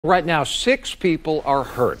Right now, 6 people are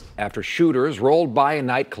hurt after shooters rolled by a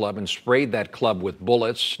nightclub and sprayed that club with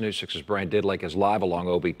bullets. News 6's Brian Didlick is live along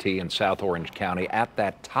OBT in South Orange County at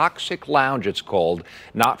that Toxic Lounge, it's called,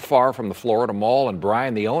 not far from the Florida Mall. And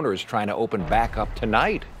Brian, the owner, is trying to open back up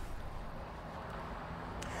tonight.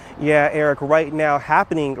 Yeah, Eric,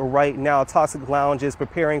 happening right now, Toxic Lounge is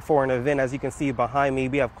preparing for an event. As you can see behind me,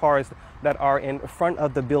 we have cars that are in front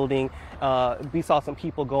of the building. We saw some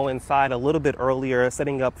people go inside a little bit earlier,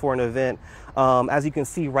 setting up for an event. As you can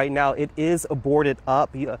see right now, it is boarded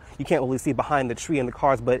up. You can't really see behind the tree in the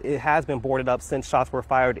cars, but it has been boarded up since shots were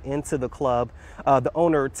fired into the club. The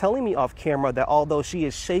owner telling me off camera that although she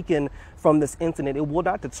is shaken from this incident, it will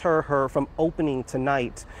not deter her from opening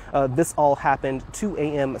tonight. This all happened 2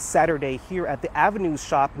 a.m. Saturday here at the Avenue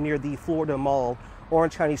shop near the Florida Mall.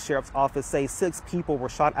 Orange County Sheriff's Office say 6 people were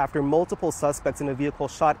shot after multiple suspects in a vehicle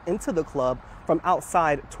shot into the club from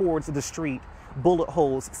outside towards the street. Bullet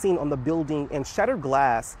holes seen on the building and shattered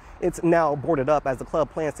glass. It's now boarded up as the club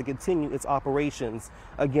plans to continue its operations.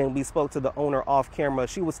 Again, we spoke to the owner off camera.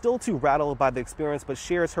 She was still too rattled by the experience, but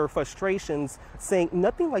shares her frustrations, saying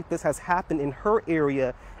nothing like this has happened in her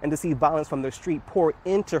area, and to see violence from the street pour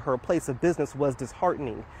into her place of business was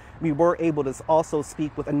disheartening. We were able to also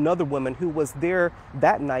speak with another woman who was there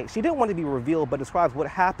that night. She didn't want to be revealed, but describes what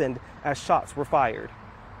happened as shots were fired.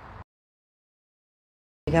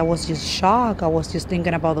 I was just shocked. I was just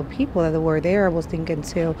thinking about the people that were there. I was thinking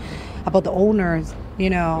too about the owners,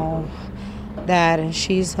 that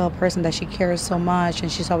she's a person that she cares so much,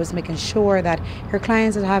 and she's always making sure that her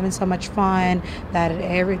clients are having so much fun, that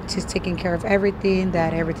she's taking care of everything,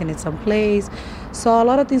 that everything is in place. So a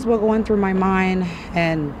lot of things were going through my mind,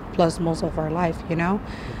 and plus most of our life,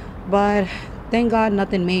 But thank God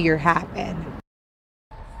nothing major happened.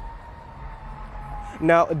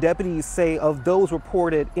 Now, deputies say of those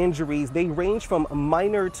reported injuries, they range from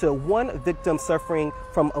minor to one victim suffering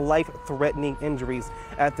from life-threatening injuries.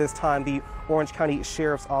 At this time, the Orange County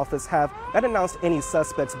Sheriff's Office have not announced any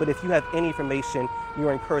suspects, but if you have any information, you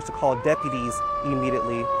are encouraged to call deputies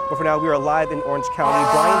immediately. But for now, we are live in Orange County.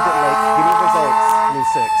 Brian Didlick, getting results,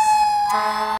 News 6.